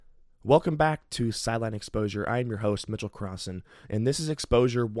Welcome back to Sideline Exposure. I am your host, Mitchell Crossan, and this is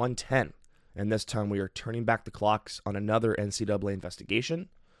Exposure 110. And this time we are turning back the clocks on another NCAA investigation.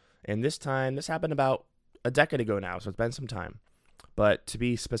 And this time, this happened about a decade ago now, so it's been some time. But to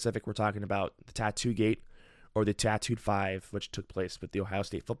be specific, we're talking about the Tattogate, or the Tattooed 5, which took place with the Ohio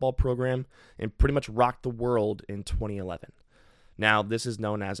State football program and pretty much rocked the world in 2011. Now, this is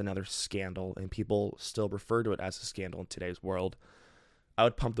known as another scandal, and people still refer to it as a scandal in today's world. I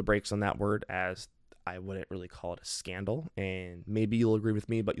would pump the brakes on that word, as I wouldn't really call it a scandal, and maybe you'll agree with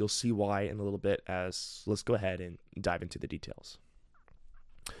me, but you'll see why in a little bit. As let's go ahead and dive into the details.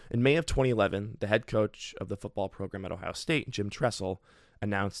 In May of 2011, the head coach of the football program at Ohio State, Jim Tressel,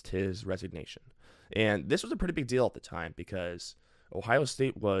 announced his resignation. And this was a pretty big deal at the time because Ohio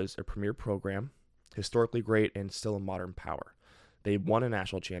State was a premier program, historically great, and still a modern power. They won a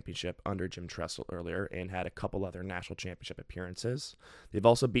national championship under Jim Tressel earlier and had a couple other national championship appearances. They've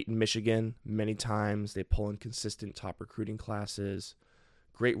also beaten Michigan many times. They pull in consistent top recruiting classes,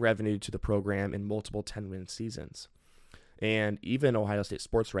 great revenue to the program in multiple 10-win seasons. And even Ohio State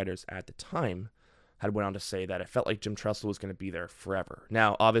sports writers at the time had went on to say that it felt like Jim Tressel was going to be there forever.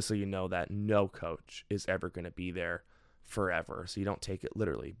 Now, obviously, you know that no coach is ever going to be there forever, so you don't take it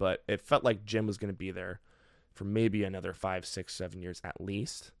literally. But it felt like Jim was going to be there for maybe another 5, 6, 7 years at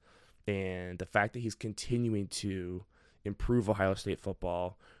least. And the fact that he's continuing to improve Ohio State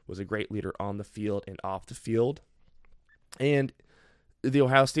football, was a great leader on the field and off the field. And the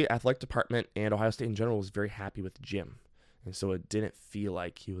Ohio State athletic department and Ohio State in general was very happy with Jim. And so it didn't feel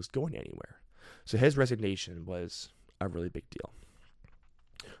like he was going anywhere. So his resignation was a really big deal.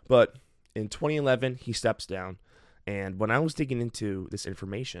 But in 2011, he steps down. And when I was digging into this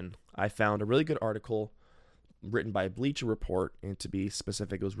information, I found a really good article written by Bleacher Report, and to be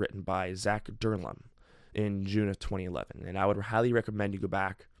specific, it was written by Zach Durlam in June of 2011. And I would highly recommend you go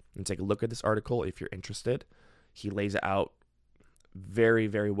back and take a look at this article if you're interested. He lays it out very,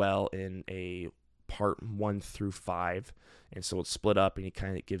 very well in a part 1 through 5. And so it's split up and he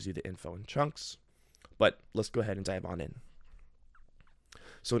kind of gives you the info in chunks. But let's go ahead and dive on in.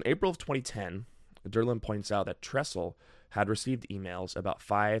 So in April of 2010, Durlam points out that Tressel had received emails about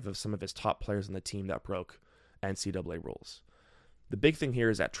 5 of some of his top players on the team that broke NCAA rules. The big thing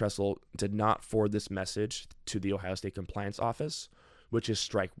here is that Tressel did not forward this message to the Ohio State Compliance Office, which is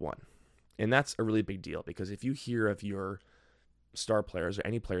strike 1. And that's a really big deal because if you hear of your star players or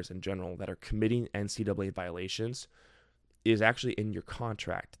any players in general that are committing NCAA violations, it is actually in your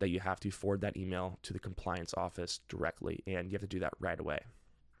contract that you have to forward that email to the compliance office directly, and you have to do that right away.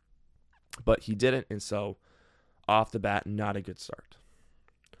 But he didn't, and so off the bat, not a good start.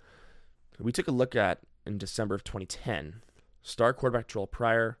 We took a look at, in December of 2010, star quarterback Terrelle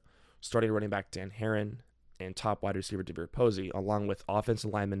Pryor, starting running back Dan Herron, and top wide receiver DeVere Posey, along with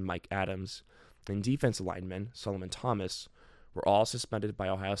offensive lineman Mike Adams and defensive lineman Solomon Thomas, were all suspended by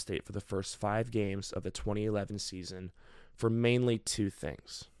Ohio State for the first 5 games of the 2011 season for mainly 2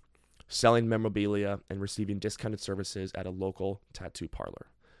 things: selling memorabilia and receiving discounted services at a local tattoo parlor.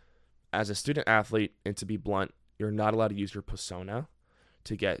 As a student athlete, and to be blunt, you're not allowed to use your persona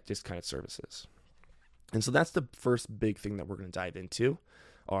to get discounted services. And so that's the first big thing that we're going to dive into,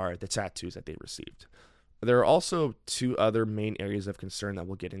 are the tattoos that they received. There are also 2 other main areas of concern that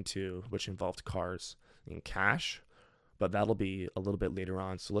we'll get into, which involved cars and cash, but that'll be a little bit later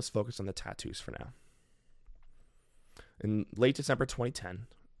on. So let's focus on the tattoos for now. In late December 2010,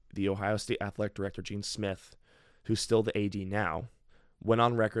 the Ohio State Athletic Director, Gene Smith, who's still the AD now, went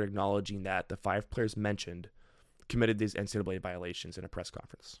on record acknowledging that the 5 players mentioned committed these NCAA violations in a press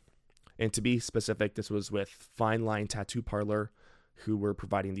conference. And to be specific, this was with Fine Line Tattoo Parlor, who were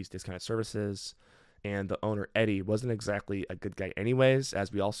providing these discounted services. And the owner, Eddie, wasn't exactly a good guy anyways,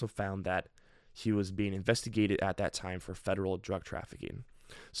 as we also found that he was being investigated at that time for federal drug trafficking.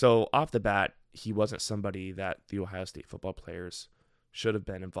 So off the bat, he wasn't somebody that the Ohio State football players should have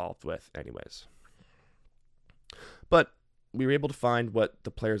been involved with anyways. But we were able to find what the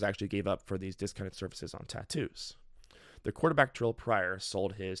players actually gave up for these discounted services on tattoos. The quarterback Terrelle Pryor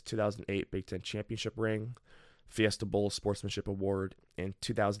sold his 2008 Big Ten Championship ring, Fiesta Bowl Sportsmanship Award, and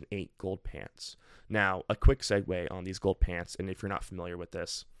 2008 gold pants. Now, a quick segue on these gold pants, and if you're not familiar with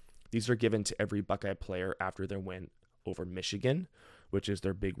this, these are given to every Buckeye player after their win over Michigan, which is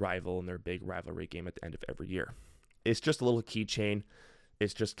their big rival and their big rivalry game at the end of every year. It's just a little keychain.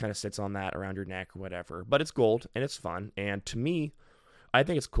 It just kind of sits on that around your neck or whatever, but it's gold and it's fun. And to me, I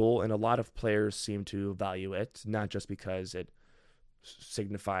think it's cool, and a lot of players seem to value it, not just because it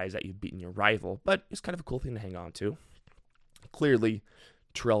signifies that you've beaten your rival, but it's kind of a cool thing to hang on to. Clearly,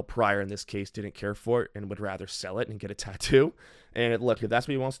 Terrelle Pryor, in this case, didn't care for it and would rather sell it and get a tattoo. And look, if that's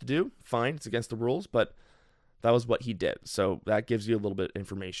what he wants to do, fine. It's against the rules, but that was what he did. So that gives you a little bit of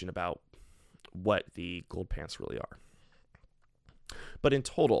information about what the gold pants really are. But in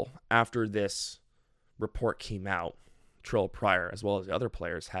total, after this report came out, Terrelle Pryor, as well as the other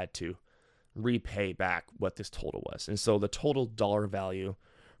players, had to repay back what this total was. And so the total dollar value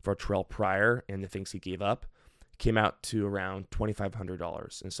for Terrelle Pryor and the things he gave up came out to around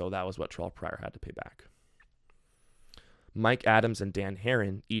 $2,500. And so that was what Terrelle Pryor had to pay back. Mike Adams and Dan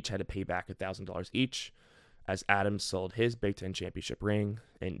Herron each had to pay back $1,000 each, as Adams sold his Big Ten championship ring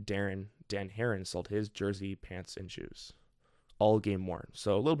and Dan Herron sold his jersey, pants, and shoes. All game worn.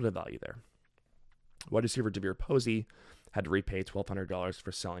 So a little bit of value there. Wide receiver DeVere Posey had to repay $1,200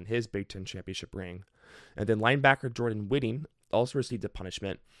 for selling his Big Ten championship ring. And then linebacker Jordan Whitting also received a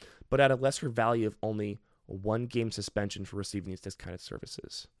punishment, but at a lesser value of only 1 game suspension for receiving these discounted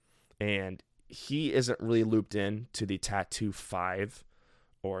services. And he isn't really looped in to the Tattoo 5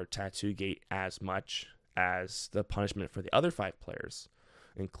 or Tattogate as much as the punishment for the other 5 players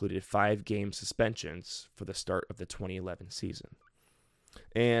included 5 game suspensions for the start of the 2011 season.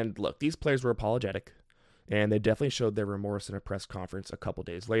 And look, these players were apologetic, and they definitely showed their remorse in a press conference a couple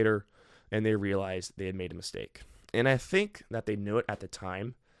days later, and they realized they had made a mistake. And I think that they knew it at the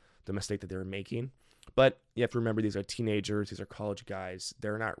time, the mistake that they were making. But you have to remember, these are teenagers, these are college guys.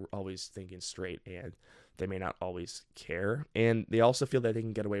 They're not always thinking straight, and they may not always care. And they also feel that they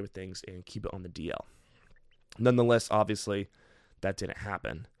can get away with things and keep it on the DL. Nonetheless, obviously, that didn't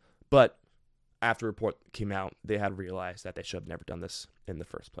happen. But after the report came out, they had realized that they should have never done this in the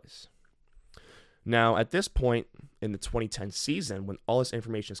first place. Now, at this point in the 2010 season, when all this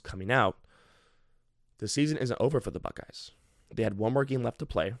information is coming out, the season isn't over for the Buckeyes. They had 1 more game left to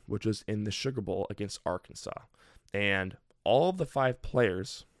play, which was in the Sugar Bowl against Arkansas. And all of the 5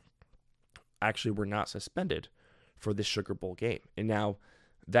 players actually were not suspended for this Sugar Bowl game. And now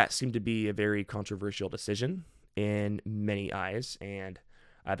that seemed to be a very controversial decision in many eyes. And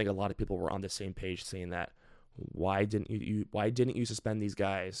I think a lot of people were on the same page saying that, why didn't you suspend these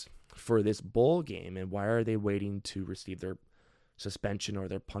guys for this bowl game? And why are they waiting to receive their suspension or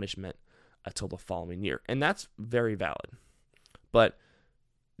their punishment until the following year? And that's very valid. But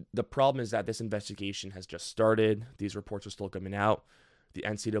the problem is that this investigation has just started. These reports are still coming out. The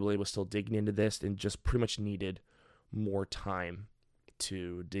NCAA was still digging into this and just pretty much needed more time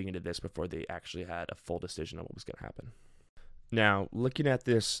to dig into this before they actually had a full decision on what was going to happen. Now, looking at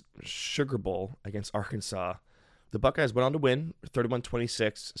this Sugar Bowl against Arkansas, the Buckeyes went on to win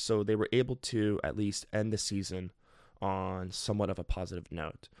 31-26, so they were able to at least end the season on somewhat of a positive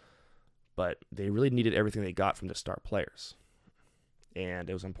note. But they really needed everything they got from the star players. And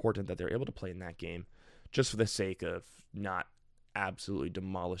it was important that they were able to play in that game just for the sake of not absolutely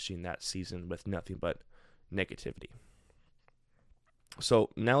demolishing that season with nothing but negativity. So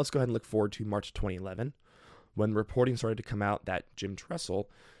now let's go ahead and look forward to March 2011, when reporting started to come out that Jim Tressel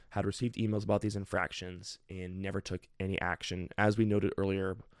had received emails about these infractions and never took any action, as we noted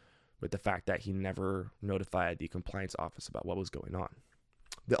earlier with the fact that he never notified the compliance office about what was going on.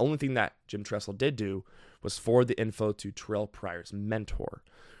 The only thing that Jim Tressel did do was forward the info to Terrelle Pryor's mentor,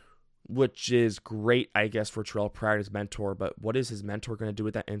 which is great, I guess, for Terrelle Pryor's mentor, but what is his mentor going to do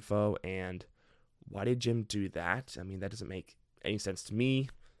with that info, and why did Jim do that? I mean, that doesn't make any sense to me,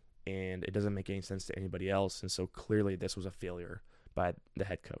 and it doesn't make any sense to anybody else, and so clearly this was a failure by the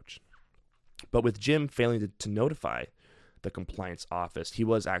head coach. But with Jim failing to notify the compliance office, he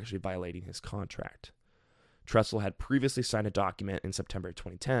was actually violating his contract. Tressel had previously signed a document in September of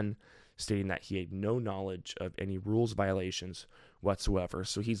 2010 stating that he had no knowledge of any rules violations whatsoever.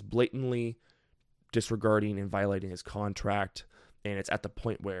 So he's blatantly disregarding and violating his contract, and it's at the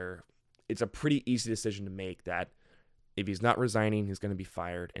point where it's a pretty easy decision to make that if he's not resigning, he's going to be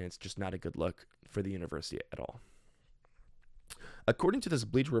fired, and it's just not a good look for the university at all. According to this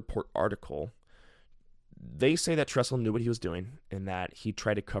Bleacher Report article, they say that Tressel knew what he was doing and that he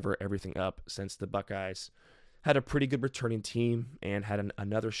tried to cover everything up since the Buckeyes had a pretty good returning team and had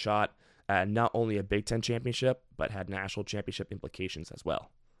another shot at not only a Big Ten championship, but had national championship implications as well.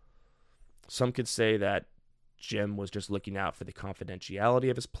 Some could say that Jim was just looking out for the confidentiality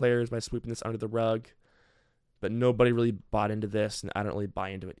of his players by sweeping this under the rug, but nobody really bought into this, and I don't really buy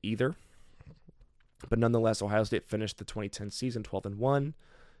into it either. But nonetheless, Ohio State finished the 2010 season 12-1,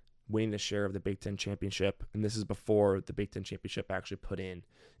 winning a share of the Big Ten championship, and this is before the Big Ten championship actually put in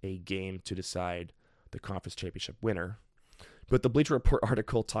a game to decide the conference championship winner. But the Bleacher Report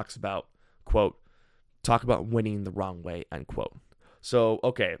article talks about, quote, talk about winning the wrong way, end quote. So,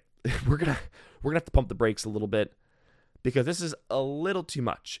 okay, we're gonna have to pump the brakes a little bit, because this is a little too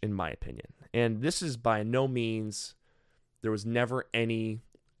much, in my opinion. And this is by no means, there was never any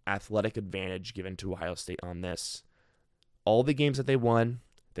athletic advantage given to Ohio State on this. All the games that they won,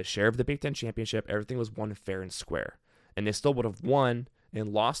 the share of the Big Ten championship, everything was won fair and square. And they still would have won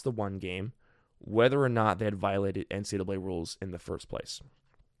and lost the one game, whether or not they had violated NCAA rules in the first place.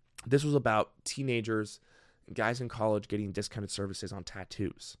 This was about teenagers, guys in college getting discounted services on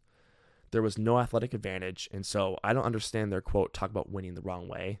tattoos. There was no athletic advantage, and so I don't understand their quote, talk about winning the wrong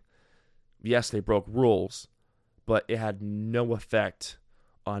way. Yes, they broke rules, but it had no effect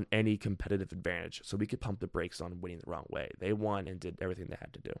on any competitive advantage, so we could pump the brakes on winning the wrong way. They won and did everything they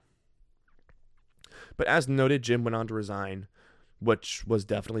had to do. But as noted, Jim went on to resign, which was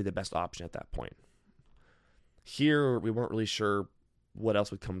definitely the best option at that point. Here, we weren't really sure what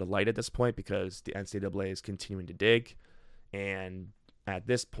else would come to light at this point because the NCAA is continuing to dig, and at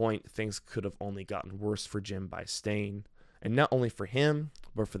this point, things could have only gotten worse for Jim by staying, and not only for him,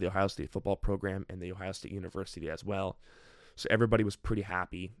 but for the Ohio State football program and the Ohio State University as well. So everybody was pretty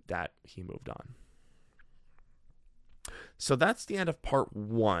happy that he moved on. So that's the end of part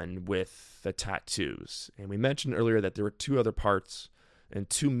one with the tattoos. And we mentioned earlier that there were two other parts and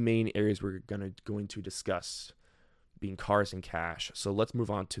two main areas we're going to discuss, being cars and cash. So let's move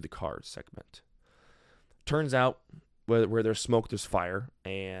on to the cars segment. Turns out where there's smoke, there's fire,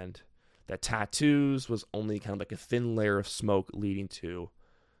 and that tattoos was only kind of like a thin layer of smoke leading to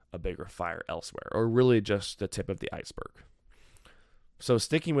a bigger fire elsewhere, or really just the tip of the iceberg. So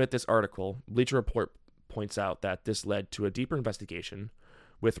sticking with this article, Bleacher Report points out that this led to a deeper investigation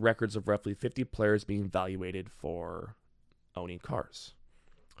with records of roughly 50 players being evaluated for owning cars.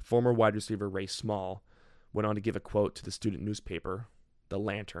 Former wide receiver Ray Small went on to give a quote to the student newspaper, The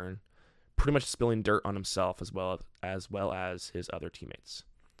Lantern, pretty much spilling dirt on himself as well as his other teammates.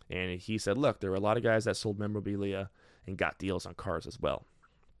 And he said, look, there were a lot of guys that sold memorabilia and got deals on cars as well.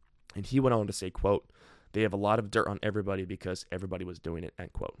 And he went on to say, quote, they have a lot of dirt on everybody because everybody was doing it,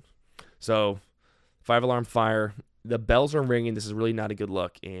 end quote. So, 5-alarm fire. The bells are ringing. This is really not a good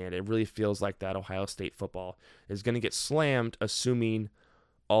look, and it really feels like that Ohio State football is going to get slammed, assuming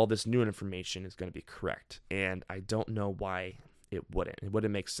all this new information is going to be correct. And I don't know why it wouldn't. It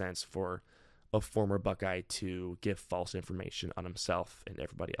wouldn't make sense for a former Buckeye to give false information on himself and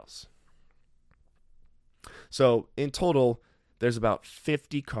everybody else. So, in total, there's about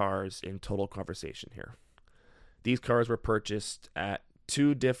 50 cars in total conversation here. These cars were purchased at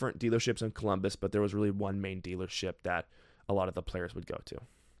two different dealerships in Columbus, but there was really one main dealership that a lot of the players would go to.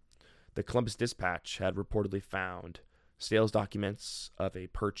 The Columbus Dispatch had reportedly found sales documents of a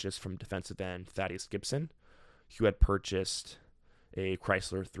purchase from defensive end Thaddeus Gibson, who had purchased a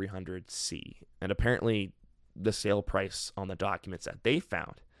Chrysler 300C. And apparently the sale price on the documents that they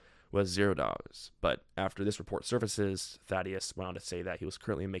found was $0. But after this report surfaces, Thaddeus went on to say that he was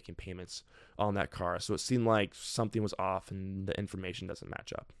currently making payments on that car. So it seemed like something was off and the information doesn't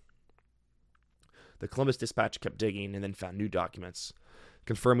match up. The Columbus Dispatch kept digging and then found new documents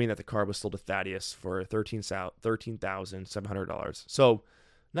confirming that the car was sold to Thaddeus for $13,700. So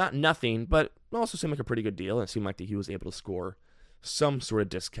not nothing, but also seemed like a pretty good deal. And it seemed like that he was able to score some sort of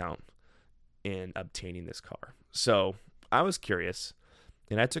discount in obtaining this car. So I was curious,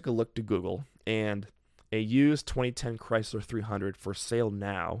 and I took a look to Google, and a used 2010 Chrysler 300 for sale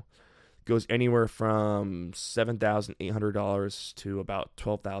now goes anywhere from $7,800 to about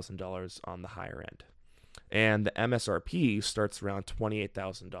 $12,000 on the higher end. And the MSRP starts around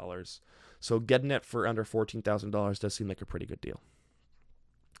 $28,000. So getting it for under $14,000 does seem like a pretty good deal.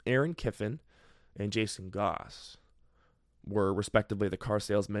 Aaron Kiffin and Jason Goss were respectively the car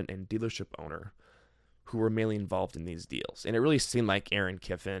salesman and dealership owner who were mainly involved in these deals. And it really seemed like Aaron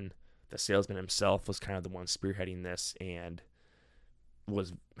Kiffin, the salesman himself, was kind of the one spearheading this and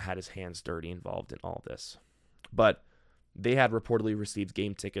had his hands dirty involved in all this. But they had reportedly received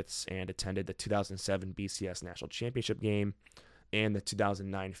game tickets and attended the 2007 BCS National Championship game and the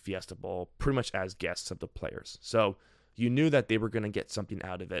 2009 Fiesta Bowl pretty much as guests of the players. So you knew that they were going to get something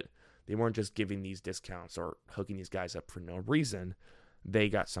out of it. They weren't just giving these discounts or hooking these guys up for no reason. They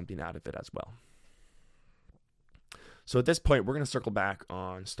got something out of it as well. So at this point, we're going to circle back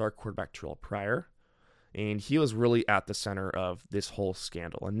on star quarterback Terrelle Pryor. And he was really at the center of this whole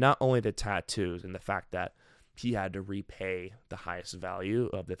scandal. And not only the tattoos and the fact that he had to repay the highest value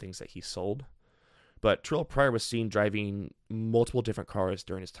of the things that he sold, but Terrelle Pryor was seen driving multiple different cars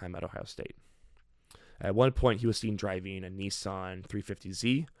during his time at Ohio State. At one point, he was seen driving a Nissan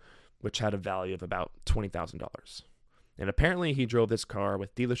 350Z, which had a value of about $20,000. And apparently he drove this car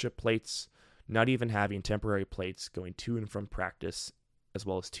with dealership plates, not even having temporary plates, going to and from practice as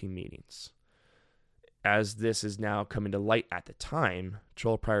well as team meetings. as this is now coming to light at the time,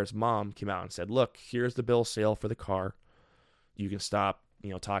 Terrelle Pryor's mom came out and said, look, here's the bill of sale for the car. You can stop,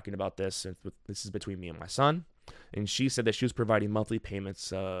 talking about this. And this is between me and my son. And she said that she was providing monthly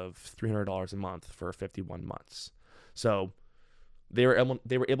payments of $300 a month for 51 months. So they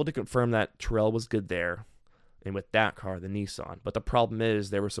were able to confirm that Terrelle was good there. And with that car, the Nissan. But the problem is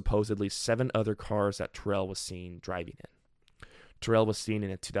there were supposedly 7 other cars that Terrelle was seen driving in. Terrelle was seen in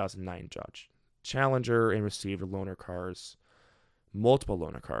a 2009 Dodge Challenger and received multiple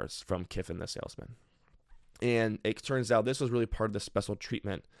loaner cars from Kiffin, the salesman. And it turns out this was really part of the special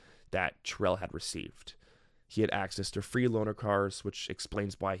treatment that Terrelle had received. He had access to free loaner cars, which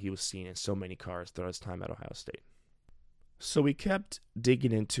explains why he was seen in so many cars throughout his time at Ohio State. So we kept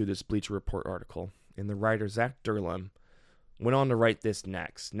digging into this Bleacher Report article, and the writer Zach Durlam went on to write this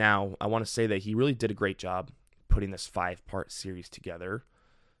next. Now, I want to say that he really did a great job putting this 5-part series together,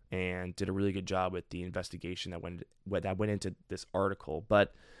 and did a really good job with the investigation that went into this article.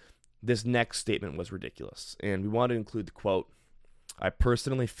 But this next statement was ridiculous, and we wanted to include the quote, "I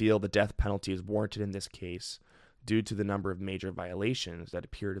personally feel the death penalty is warranted in this case due to the number of major violations that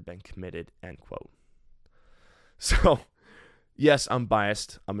appear to have been committed," end quote. So, yes, I'm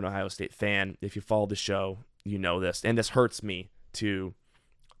biased. I'm an Ohio State fan. If you follow the show, you know this, and this hurts me to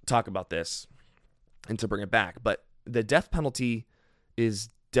talk about this and to bring it back. But the death penalty is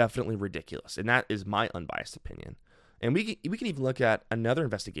definitely ridiculous, and that is my unbiased opinion. And we can even look at another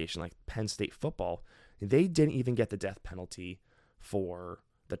investigation like Penn State football. They didn't even get the death penalty for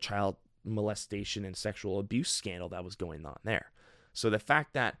the child molestation and sexual abuse scandal that was going on there. So the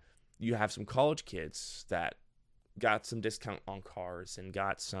fact that you have some college kids that got some discount on cars and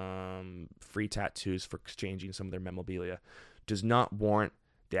got some free tattoos for exchanging some of their memorabilia does not warrant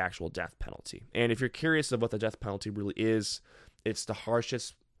the actual death penalty. And if you're curious of what the death penalty really is, it's the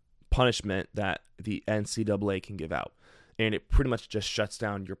harshest punishment that the NCAA can give out. And it pretty much just shuts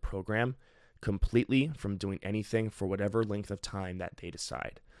down your program completely from doing anything for whatever length of time that they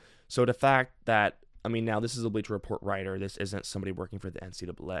decide. So the fact that, now this is a Bleacher Report writer, this isn't somebody working for the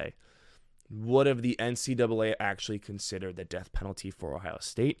NCAA. Would have the NCAA actually considered the death penalty for Ohio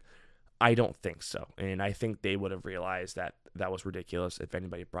State? I don't think so. And I think they would have realized that that was ridiculous if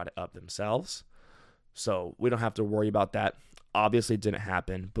anybody brought it up themselves. So we don't have to worry about that. Obviously, it didn't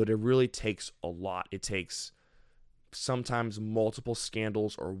happen, but it really takes a lot. It takes sometimes multiple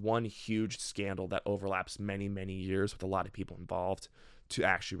scandals or one huge scandal that overlaps many, many years with a lot of people involved to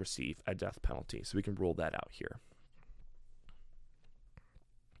actually receive a death penalty. So we can rule that out here.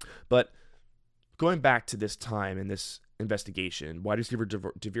 But going back to this time in this investigation, wide receiver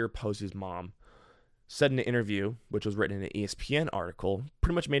DeVere Posey's mom said in an interview, which was written in an ESPN article,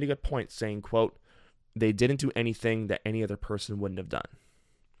 pretty much made a good point saying, quote, "They didn't do anything that any other person wouldn't have done.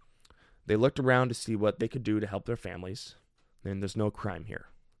 They looked around to see what they could do to help their families, and there's no crime here.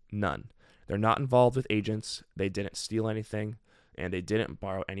 None. They're not involved with agents. They didn't steal anything, and they didn't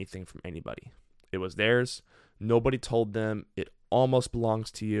borrow anything from anybody. It was theirs. Nobody told them it almost belongs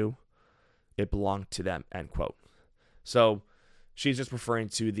to you. It belonged to them," end quote. So she's just referring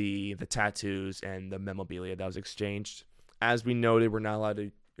to the tattoos and the memorabilia that was exchanged. As we noted, we're not allowed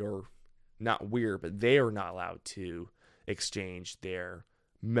to, or not weird, but they are not allowed to exchange their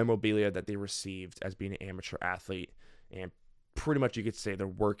memorabilia that they received as being an amateur athlete. And pretty much you could say they're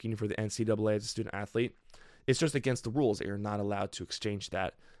working for the NCAA as a student athlete. It's just against the rules that you're not allowed to exchange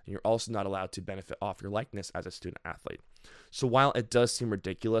that. And you're also not allowed to benefit off your likeness as a student athlete. So while it does seem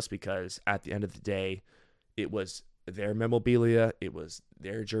ridiculous because at the end of the day, it was their memorabilia, it was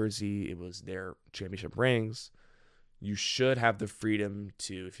their jersey, it was their championship rings, you should have the freedom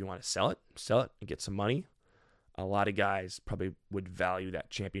to, if you want to sell it and get some money. A lot of guys probably would value that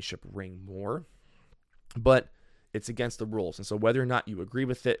championship ring more, but it's against the rules. And so whether or not you agree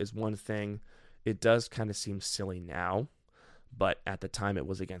with it is one thing. It does kind of seem silly now, but at the time it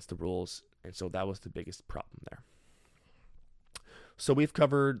was against the rules. And so that was the biggest problem there. So we've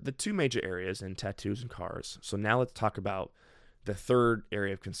covered the two major areas in tattoos and cars. So now let's talk about the third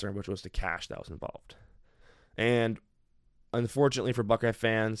area of concern, which was the cash that was involved. And unfortunately for Buckeye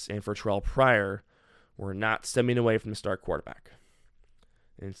fans and for Terrelle Pryor, we're not stemming away from the star quarterback.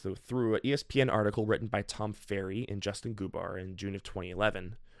 And so through an ESPN article written by Tom Ferry and Justin Gubar in June of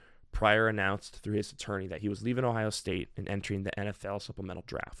 2011, Pryor announced through his attorney that he was leaving Ohio State and entering the NFL supplemental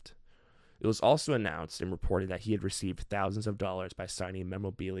draft. It was also announced and reported that he had received thousands of dollars by signing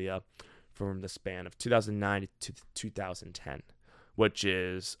memorabilia from the span of 2009 to 2010, which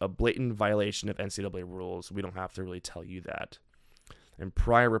is a blatant violation of NCAA rules. We don't have to really tell you that. And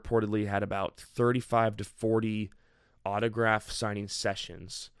Pryor reportedly had about 35 to 40 autograph signing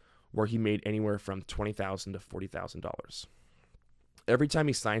sessions where he made anywhere from $20,000 to $40,000. Every time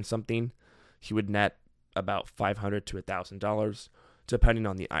he signed something, he would net about $500 to $1,000, depending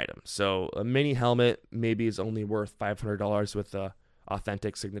on the item. So a mini helmet maybe is only worth $500 with a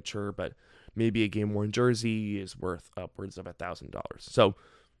authentic signature, but maybe a game-worn jersey is worth upwards of $1,000. So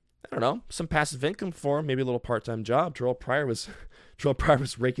I don't know, some passive income for him, maybe a little part-time job. Terrelle Pryor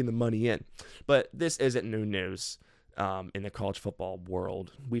was raking the money in. But this isn't new news in the college football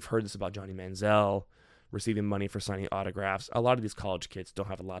world. We've heard this about Johnny Manziel receiving money for signing autographs. A lot of these college kids don't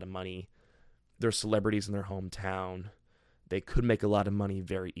have a lot of money. They're celebrities in their hometown. They could make a lot of money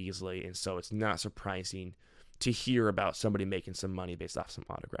very easily, and so it's not surprising to hear about somebody making some money based off some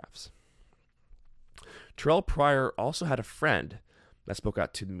autographs. Terrelle Pryor also had a friend that spoke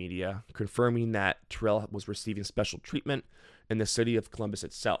out to the media, confirming that Terrelle was receiving special treatment in the city of Columbus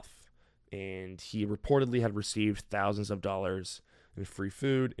itself, and he reportedly had received thousands of dollars in free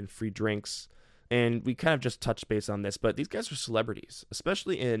food and free drinks. And we kind of just touched base on this, but these guys are celebrities,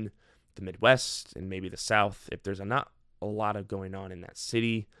 especially in the Midwest and maybe the South. If there's not a lot of going on in that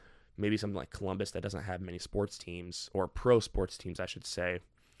city, maybe something like Columbus that doesn't have many sports teams, or pro sports teams, I should say,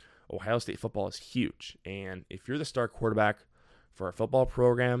 Ohio State football is huge. And if you're the star quarterback for a football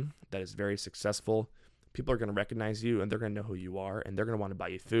program that is very successful, people are going to recognize you, and they're going to know who you are, and they're going to want to buy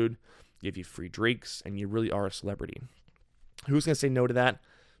you food, give you free drinks, and you really are a celebrity. Who's going to say no to that?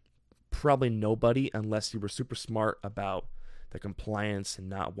 Probably nobody, unless you were super smart about the compliance and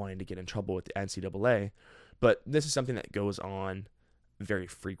not wanting to get in trouble with the NCAA. But this is something that goes on very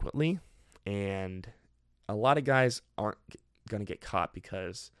frequently, and a lot of guys aren't going to get caught,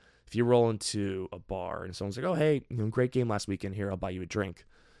 because if you roll into a bar and someone's like, oh, hey, great game last weekend, here, I'll buy you a drink,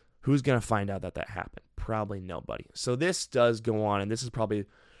 who's going to find out that happened? Probably nobody. So this does go on, and this is probably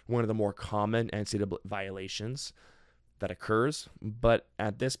one of the more common NCAA violations that occurs. But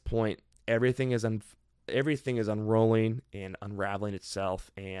at this point, everything is unrolling and unraveling itself,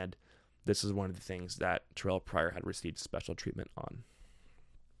 and this is one of the things that Terrelle Pryor had received special treatment on.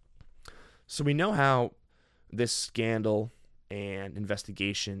 So we know how this scandal and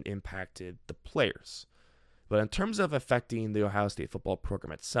investigation impacted the players. But in terms of affecting the Ohio State football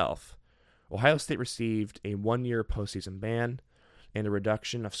program itself, Ohio State received a 1-year postseason ban and a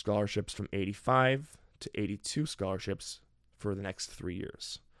reduction of scholarships from 85 to 82 scholarships for the next 3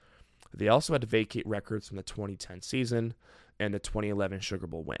 years. They also had to vacate records from the 2010 season and the 2011 Sugar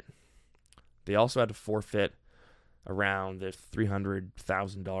Bowl win. They also had to forfeit around the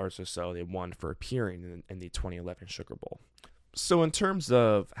 $300,000 or so they won for appearing in the 2011 Sugar Bowl. So in terms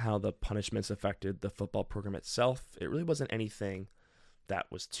of how the punishments affected the football program itself, it really wasn't anything that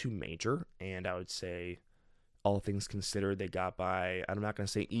was too major, and I would say, all things considered, they got by, I'm not going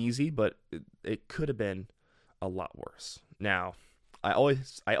to say easy, but it could have been a lot worse. Now, I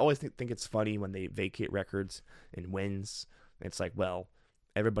always think it's funny when they vacate records and wins. It's like, well,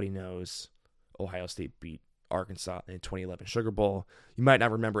 everybody knows Ohio State beat Arkansas in 2011 Sugar Bowl. You might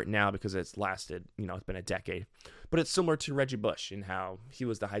not remember it now because it's lasted, it's been a decade. But it's similar to Reggie Bush in how he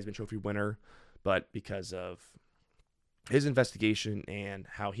was the Heisman Trophy winner, but because of his investigation and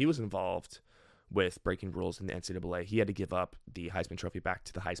how he was involved with breaking rules in the NCAA, he had to give up the Heisman Trophy back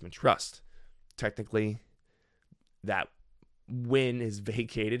to the Heisman Trust. Technically, that win is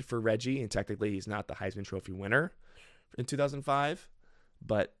vacated for Reggie, and technically he's not the Heisman Trophy winner in 2005,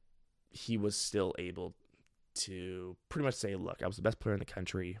 but he was still able to pretty much say, look, I was the best player in the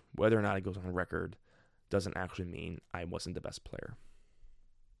country. Whether or not it goes on record doesn't actually mean I wasn't the best player.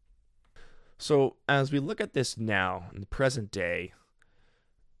 So as we look at this now, in the present day,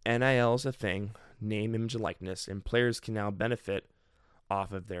 NIL is a thing, name, image, and likeness, and players can now benefit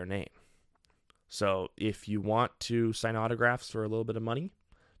off of their name. So if you want to sign autographs for a little bit of money,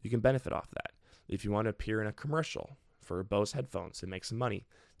 you can benefit off that. If you want to appear in a commercial for Bose headphones and make some money,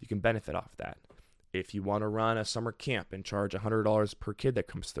 you can benefit off that. If you want to run a summer camp and charge $100 per kid that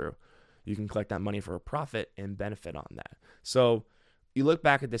comes through, you can collect that money for a profit and benefit on that. So you look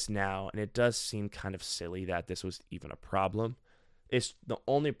back at this now, and it does seem kind of silly that this was even a problem. The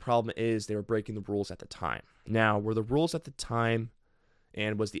only problem is they were breaking the rules at the time. Now, were the rules at the time,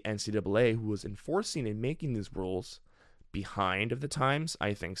 and was the NCAA who was enforcing and making these rules behind of the times?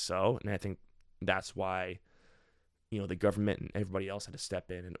 I think so, and I think that's why the government and everybody else had to step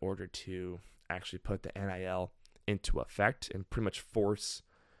in order to actually put the NIL into effect and pretty much force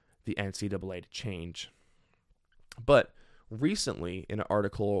the NCAA to change. But recently, in an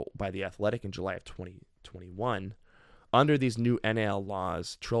article by The Athletic in July of 2021, under these new NIL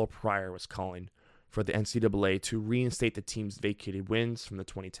laws, Terrelle Pryor was calling for the NCAA to reinstate the team's vacated wins from the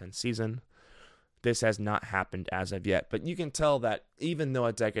 2010 season, this has not happened as of yet. But you can tell that even though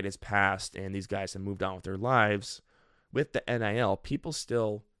a decade has passed and these guys have moved on with their lives, with the NIL, people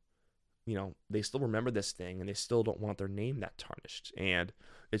still, they still remember this thing and they still don't want their name that tarnished. And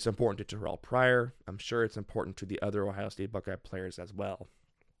it's important to Terrelle Pryor. I'm sure it's important to the other Ohio State Buckeye players as well.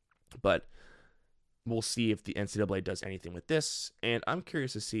 But we'll see if the NCAA does anything with this. And I'm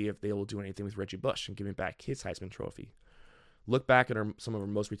curious to see if they will do anything with Reggie Bush and giving back his Heisman Trophy. Look back at some of our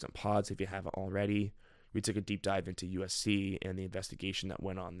most recent pods if you haven't already. We took a deep dive into USC and the investigation that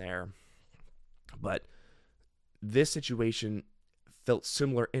went on there. But this situation felt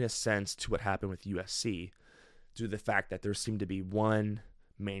similar in a sense to what happened with USC due to the fact that there seemed to be one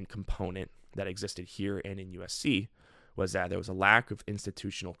main component that existed here and in USC was that there was a lack of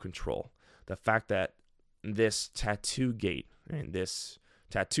institutional control. The fact that this Tattogate and this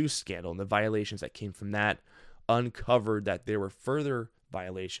tattoo scandal and the violations that came from that uncovered that there were further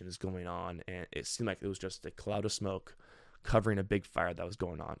violations going on, and it seemed like it was just a cloud of smoke covering a big fire that was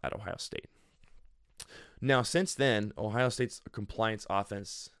going on at Ohio State. Now, since then, Ohio State's compliance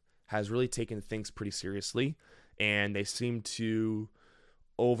offense has really taken things pretty seriously, and they seem to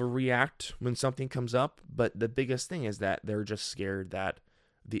overreact when something comes up, but the biggest thing is that they're just scared that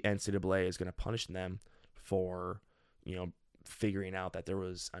the NCAA is going to punish them for, figuring out that there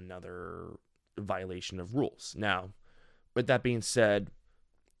was another violation of rules. Now, with that being said,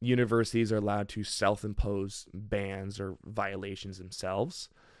 universities are allowed to self-impose bans or violations themselves,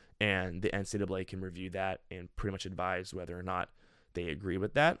 and the NCAA can review that and pretty much advise whether or not they agree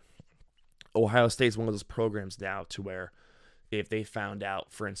with that. Ohio State is one of those programs now to where if they found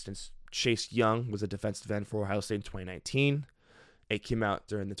out, for instance, Chase Young was a defensive end for Ohio State in 2019, it came out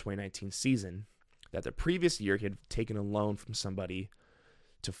during the 2019 season that the previous year he had taken a loan from somebody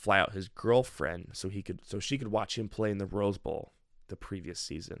to fly out his girlfriend so she could watch him play in the Rose Bowl the previous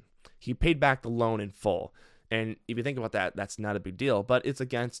season. He paid back the loan in full. And if you think about that, that's not a big deal, but it's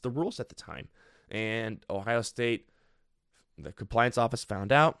against the rules at the time. And Ohio State, the compliance office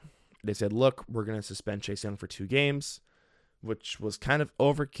found out. They said, look, we're going to suspend Chase Young for 2 games, which was kind of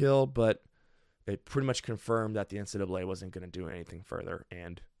overkill, but it pretty much confirmed that the NCAA wasn't going to do anything further,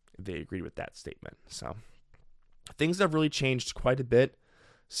 and they agreed with that statement. So things have really changed quite a bit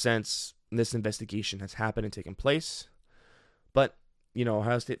since this investigation has happened and taken place. But,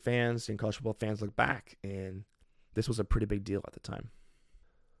 Ohio State fans and college football fans look back, and this was a pretty big deal at the time.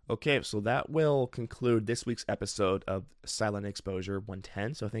 Okay, so that will conclude this week's episode of Silent Exposure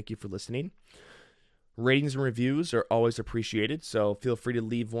 110. So thank you for listening. Ratings and reviews are always appreciated, so feel free to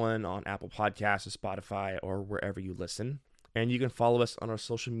leave one on Apple Podcasts or Spotify or wherever you listen. And you can follow us on our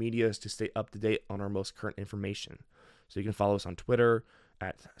social medias to stay up to date on our most current information. So you can follow us on Twitter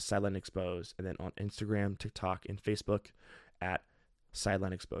at Silent Expose, and then on Instagram, TikTok, and Facebook at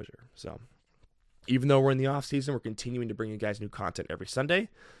Silent Exposure. So even though we're in the off season, we're continuing to bring you guys new content every Sunday.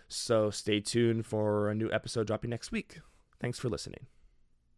 So stay tuned for a new episode dropping next week. Thanks for listening.